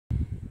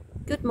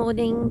Good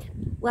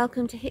morning,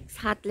 welcome to Hicks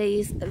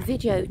Hadley's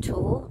video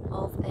tour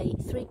of a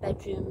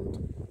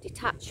 3-bedroomed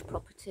detached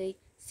property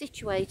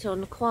situated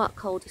on a quiet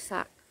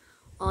cul-de-sac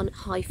on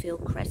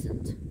Highfield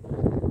Crescent.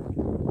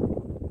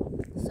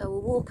 So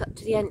we'll walk up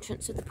to the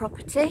entrance of the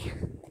property.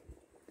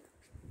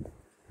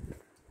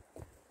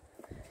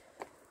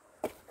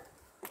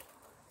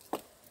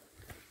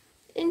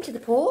 Into the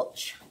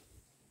porch.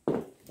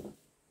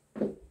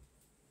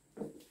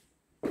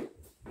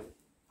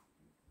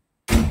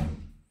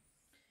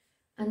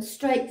 And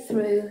straight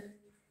through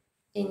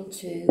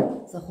into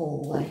the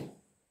hallway.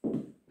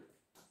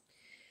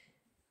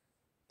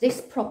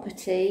 This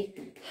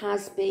property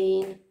has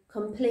been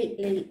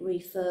completely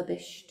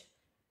refurbished,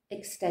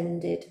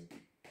 extended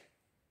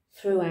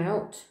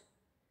throughout.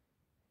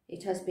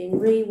 It has been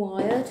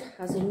rewired,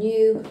 has a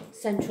new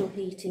central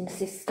heating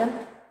system,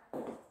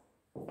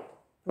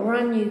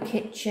 brand new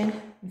kitchen.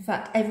 In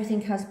fact,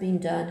 everything has been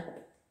done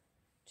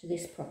to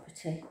this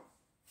property.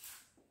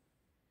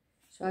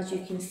 So as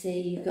you can see,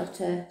 you've got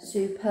a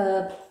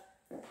superb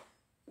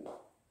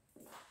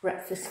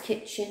breakfast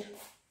kitchen.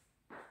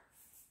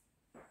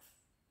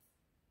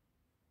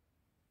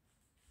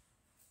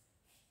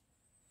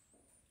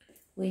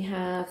 We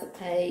have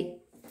a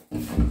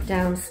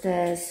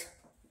downstairs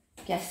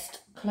guest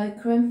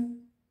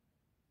cloakroom.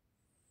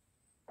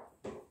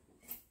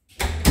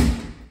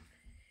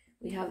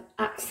 We have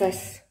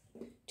access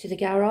to the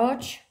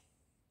garage.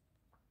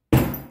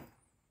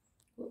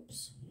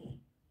 Whoops.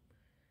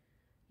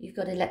 You've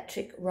got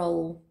electric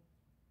roller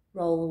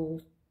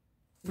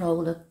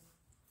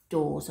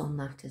doors on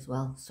that as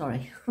well,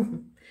 sorry.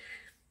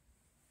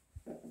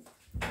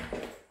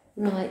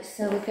 Right,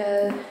 so we'll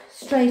go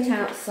straight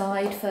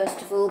outside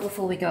first of all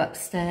before we go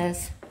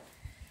upstairs.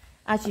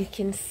 As you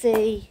can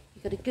see,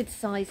 you've got a good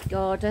sized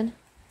garden.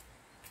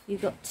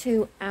 You've got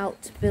 2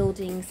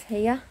 outbuildings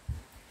here.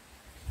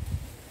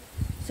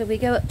 So we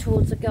go up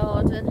towards the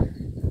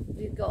garden.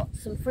 We've got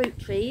some fruit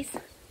trees,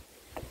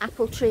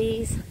 apple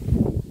trees,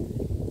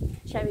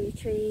 cherry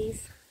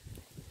trees.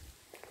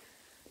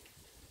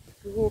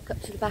 We walk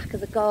up to the back of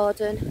the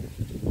garden.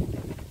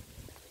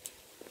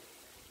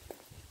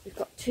 We've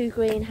got 2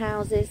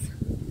 greenhouses.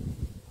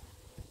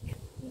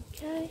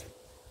 Okay,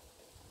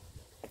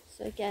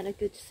 so again a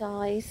good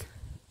size.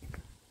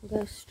 We'll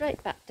go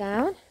straight back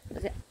down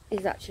as it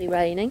is actually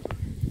raining.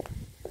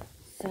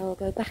 So I'll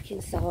go back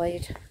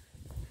inside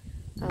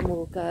and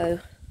we'll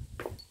go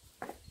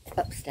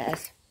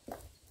upstairs.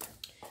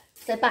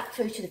 So back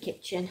through to the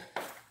kitchen.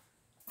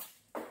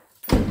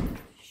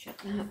 Shut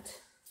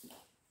that.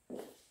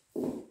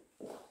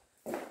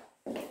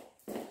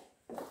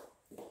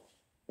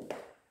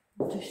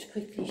 I'll just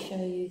quickly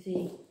show you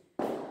the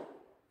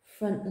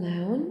front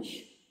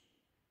lounge.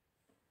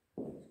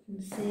 You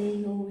can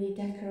see all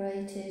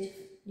redecorated,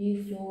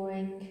 new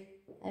flooring,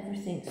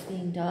 everything's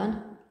been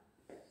done.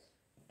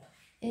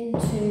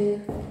 Into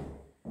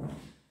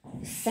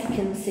the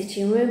second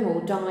sitting room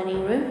or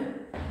dining room,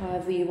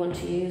 however you want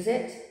to use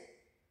it.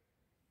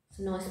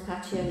 Some nice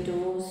patio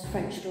doors,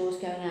 French doors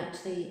going out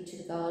to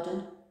the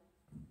garden.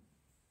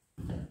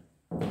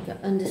 We've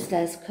got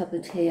understairs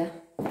cupboard here.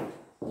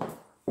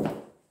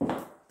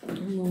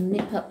 And we'll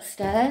nip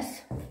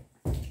upstairs.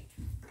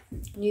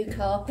 New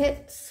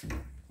carpets.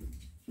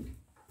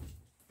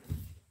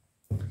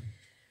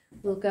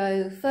 We'll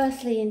go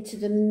firstly into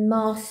the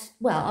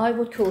well, I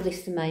would call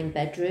this the main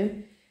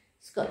bedroom.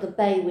 It's got the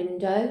bay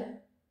window.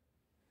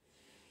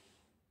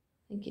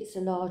 I think it's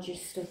the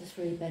largest of the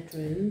 3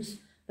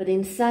 bedrooms. But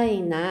in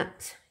saying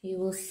that, you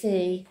will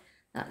see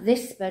that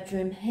this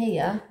bedroom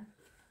here,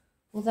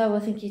 although I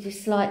think it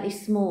is slightly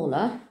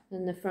smaller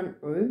than the front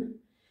room,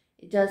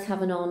 it does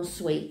have an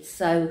ensuite,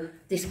 so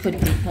this could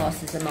be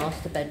classed as a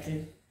master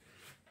bedroom.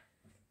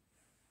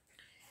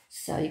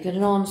 So you've got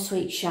an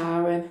ensuite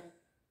shower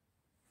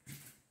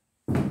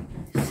room,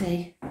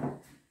 see,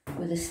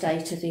 with a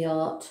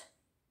state-of-the-art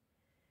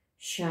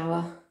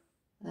shower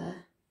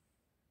there.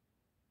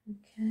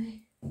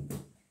 Okay,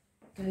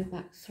 go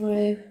back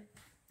through.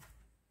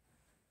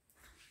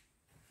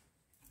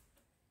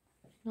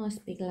 Nice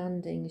big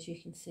landing, as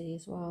you can see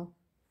as well.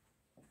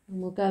 And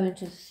we'll go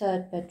into the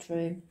 3rd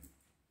bedroom.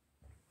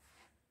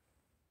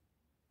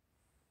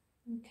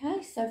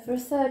 Okay, so for a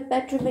 3rd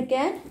bedroom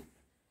again,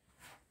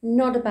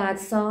 not a bad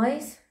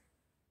size.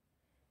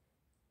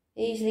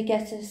 Easily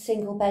get a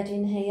single bed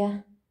in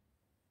here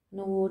and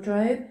a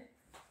wardrobe.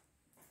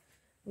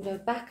 We'll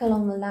go back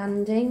along the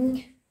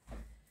landing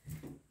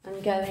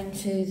and go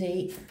into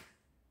the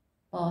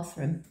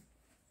bathroom.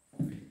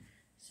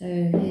 So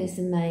here's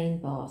the main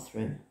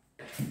bathroom.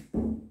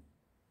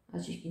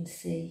 As you can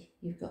see,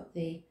 you've got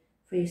the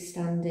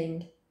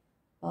freestanding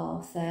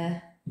bath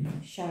there,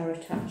 shower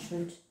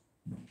attachment.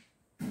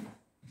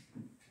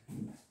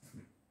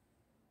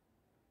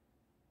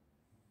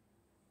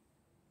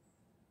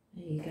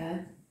 There you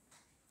go.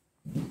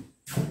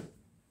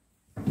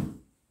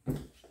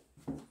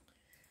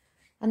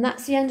 And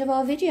that's the end of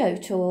our video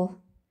tour.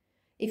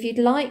 If you'd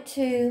like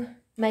to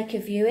make a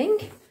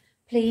viewing,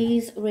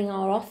 please ring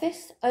our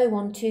office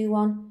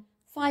 0121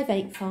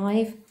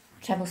 585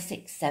 treble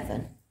 6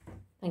 7.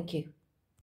 Thank you.